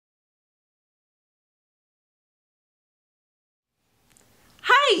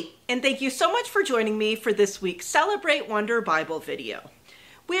and thank you so much for joining me for this week's Celebrate Wonder Bible video.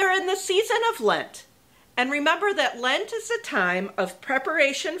 We are in the season of Lent, and remember that Lent is a time of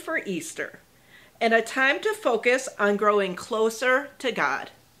preparation for Easter, and a time to focus on growing closer to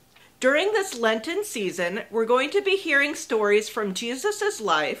God. During this Lenten season, we're going to be hearing stories from Jesus'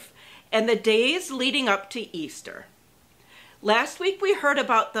 life and the days leading up to Easter. Last week we heard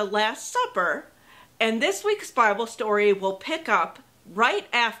about the Last Supper, and this week's Bible story will pick up right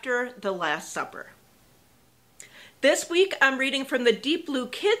after the Last Supper. This week I'm reading from the Deep Blue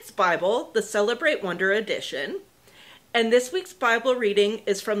Kids Bible, the Celebrate Wonder edition, and this week's Bible reading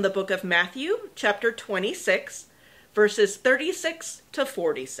is from the book of Matthew, chapter 26, verses 36 to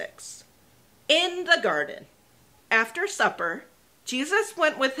 46. In the garden, after supper, Jesus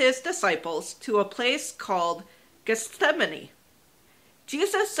went with his disciples to a place called Gethsemane.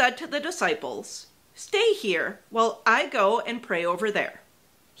 Jesus said to the disciples, "Stay here while I go and pray over there."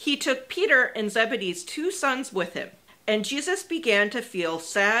 He took Peter and Zebedee's 2 sons with him, and Jesus began to feel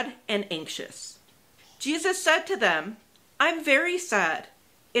sad and anxious. Jesus said to them, "I'm very sad.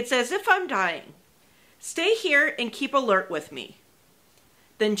 It's as if I'm dying. Stay here and keep alert with me."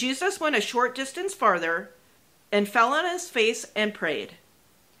 Then Jesus went a short distance farther and fell on his face and prayed,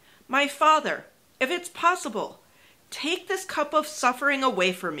 "My Father, if it's possible, take this cup of suffering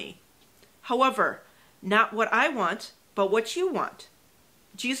away from me. However, not what I want, but what you want."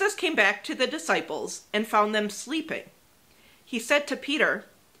 Jesus came back to the disciples and found them sleeping. He said to Peter,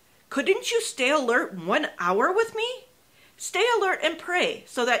 "Couldn't you stay alert 1 hour with me? Stay alert and pray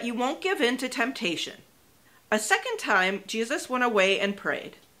so that you won't give in to temptation." A second time, Jesus went away and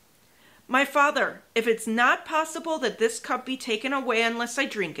prayed, "My Father, if it's not possible that this cup be taken away unless I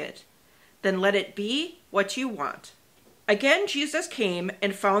drink it, then let it be what you want." Again, Jesus came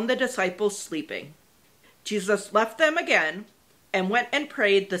and found the disciples sleeping. Jesus left them again and went and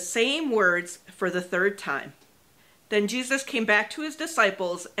prayed the same words for the 3rd time. Then Jesus came back to his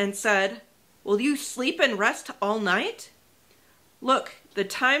disciples and said, "Will you sleep and rest all night? Look, the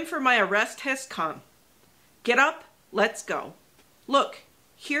time for my arrest has come. Get up, let's go. Look,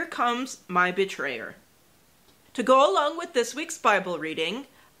 here comes my betrayer." To go along with this week's Bible reading,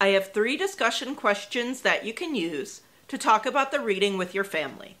 I have 3 discussion questions that you can use to talk about the reading with your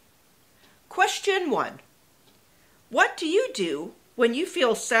family. Question 1. What do you do when you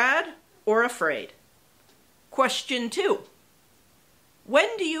feel sad or afraid? Question 2.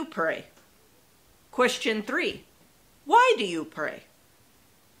 When do you pray? Question 3. Why do you pray?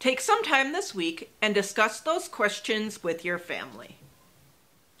 Take some time this week and discuss those questions with your family.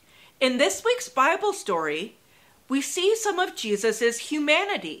 In this week's Bible story, we see some of Jesus'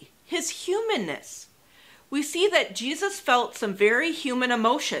 humanity, his humanness. We see that Jesus felt some very human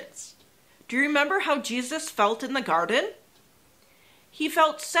emotions. Do you remember how Jesus felt in the garden? He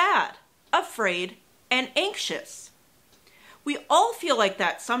felt sad, afraid, and anxious. We all feel like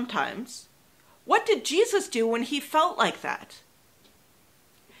that sometimes. What did Jesus do when he felt like that?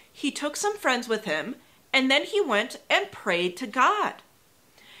 He took some friends with him, and then he went and prayed to God.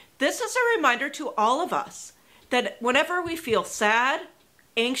 This is a reminder to all of us that whenever we feel sad,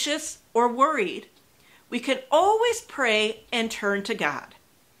 anxious, or worried, we can always pray and turn to God.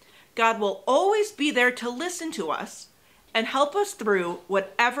 God will always be there to listen to us and help us through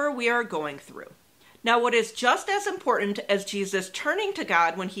whatever we are going through. Now, what is just as important as Jesus turning to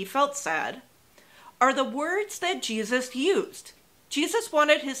God when he felt sad are the words that Jesus used. Jesus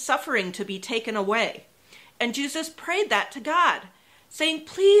wanted his suffering to be taken away, and Jesus prayed that to God, saying,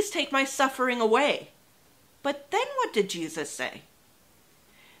 "Please take my suffering away." But then what did Jesus say?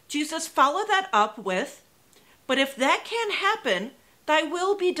 Jesus followed that up with, "But if that can't happen, thy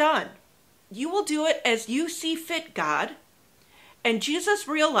will be done. You will do it as you see fit, God." And Jesus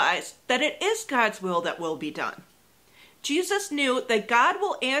realized that it is God's will that will be done. Jesus knew that God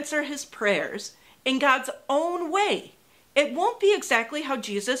will answer his prayers in God's own way. It won't be exactly how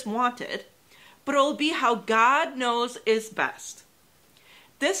Jesus wanted, but it will be how God knows is best.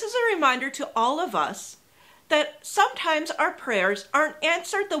 This is a reminder to all of us that sometimes our prayers aren't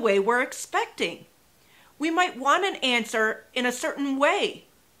answered the way we're expecting. We might want an answer in a certain way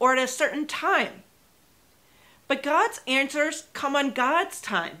or at a certain time. But God's answers come on God's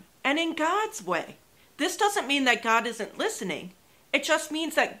time and in God's way. This doesn't mean that God isn't listening. It just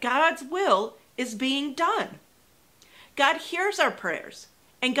means that God's will is being done. God hears our prayers,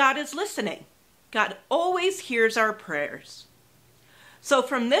 and God is listening. God always hears our prayers. So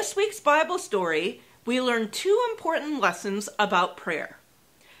from this week's Bible story, we learn 2 important lessons about prayer.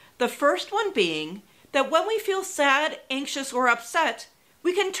 The first one being that when we feel sad, anxious, or upset,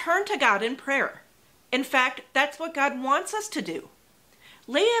 we can turn to God in prayer. In fact, that's what God wants us to do.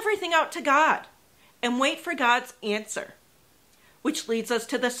 Lay everything out to God and wait for God's answer. Which leads us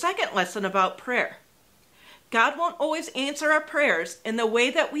to the second lesson about prayer. God won't always answer our prayers in the way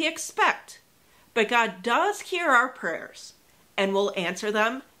that we expect, but God does hear our prayers and will answer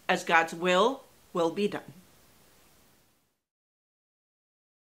them as God's will be done.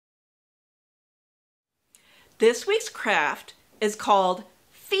 This week's craft is called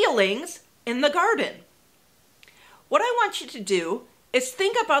Feelings in the Garden. What I want you to do is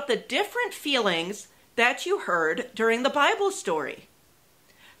think about the different feelings that you heard during the Bible story.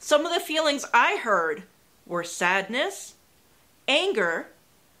 Some of the feelings I heard were sadness, anger,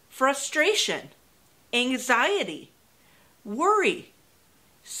 frustration, anxiety, worry,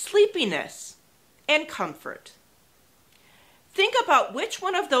 sleepiness, and comfort. Think about which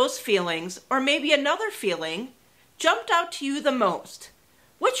one of those feelings, or maybe another feeling, jumped out to you the most.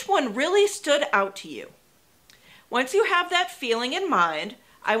 Which one really stood out to you? Once you have that feeling in mind,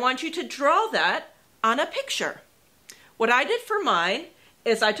 I want you to draw that on a picture. What I did for mine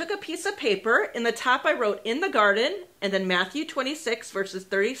is I took a piece of paper. In the top I wrote "in the garden" and then Matthew 26 verses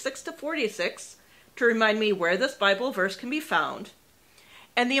 36 to 46 to remind me where this Bible verse can be found.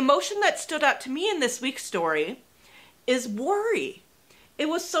 And the emotion that stood out to me in this week's story is worry. It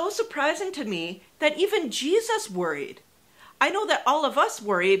was so surprising to me that even Jesus worried. I know that all of us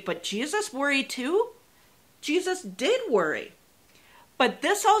worry, but Jesus worried too. Jesus did worry. But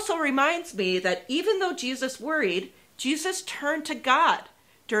this also reminds me that even though Jesus worried, Jesus turned to God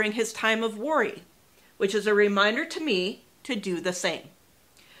during his time of worry, which is a reminder to me to do the same.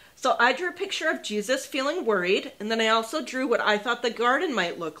 So I drew a picture of Jesus feeling worried, and then I also drew what I thought the garden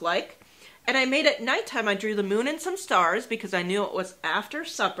might look like. And I made it nighttime. I drew the moon and some stars because I knew it was after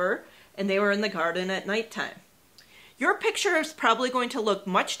supper and they were in the garden at nighttime. Your picture is probably going to look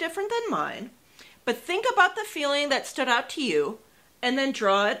much different than mine, but think about the feeling that stood out to you and then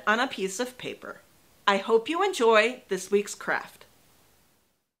draw it on a piece of paper. I hope you enjoy this week's craft.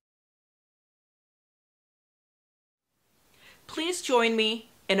 Please join me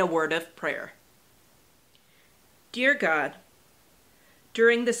in a word of prayer. Dear God,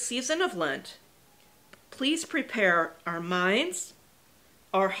 during the season of Lent, please prepare our minds,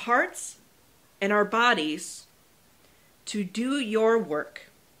 our hearts, and our bodies to do your work.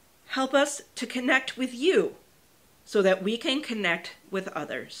 Help us to connect with you so that we can connect with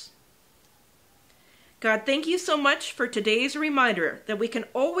others. God, thank you so much for today's reminder that we can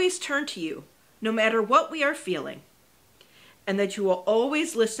always turn to you no matter what we are feeling, and that you will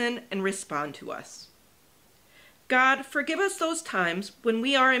always listen and respond to us. God, forgive us those times when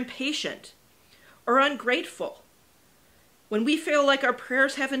we are impatient or ungrateful, when we feel like our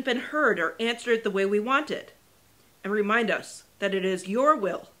prayers haven't been heard or answered the way we wanted, and remind us that it is your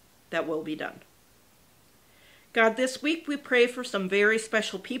will that will be done. God, this week we pray for some very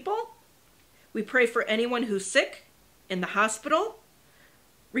special people. We pray for anyone who's sick, in the hospital,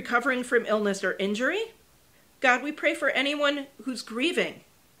 recovering from illness or injury. God, we pray for anyone who's grieving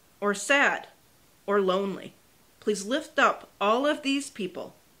or sad or lonely. Please lift up all of these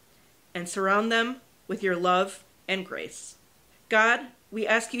people and surround them with your love and grace. God, we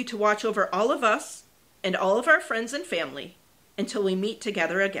ask you to watch over all of us and all of our friends and family until we meet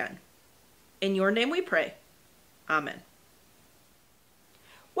together again. In your name we pray. Amen.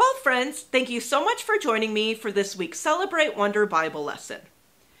 Well, friends, thank you so much for joining me for this week's Celebrate Wonder Bible lesson.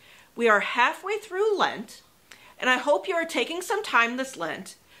 We are halfway through Lent, and I hope you are taking some time this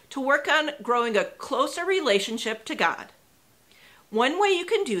Lent to work on growing a closer relationship to God. One way you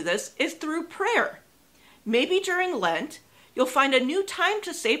can do this is through prayer. Maybe during Lent, you'll find a new time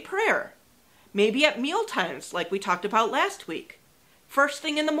to say prayer. Maybe at meal times, like we talked about last week, first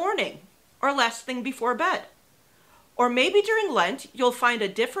thing in the morning, or last thing before bed. Or maybe during Lent, you'll find a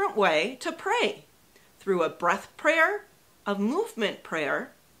different way to pray, through a breath prayer, a movement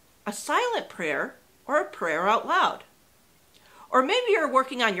prayer, a silent prayer, or a prayer out loud. Or maybe you're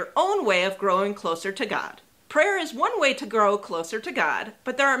working on your own way of growing closer to God. Prayer is one way to grow closer to God,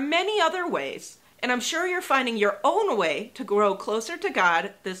 but there are many other ways, and I'm sure you're finding your own way to grow closer to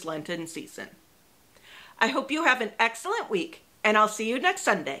God this Lenten season. I hope you have an excellent week, and I'll see you next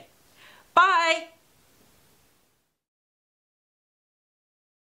Sunday. Bye!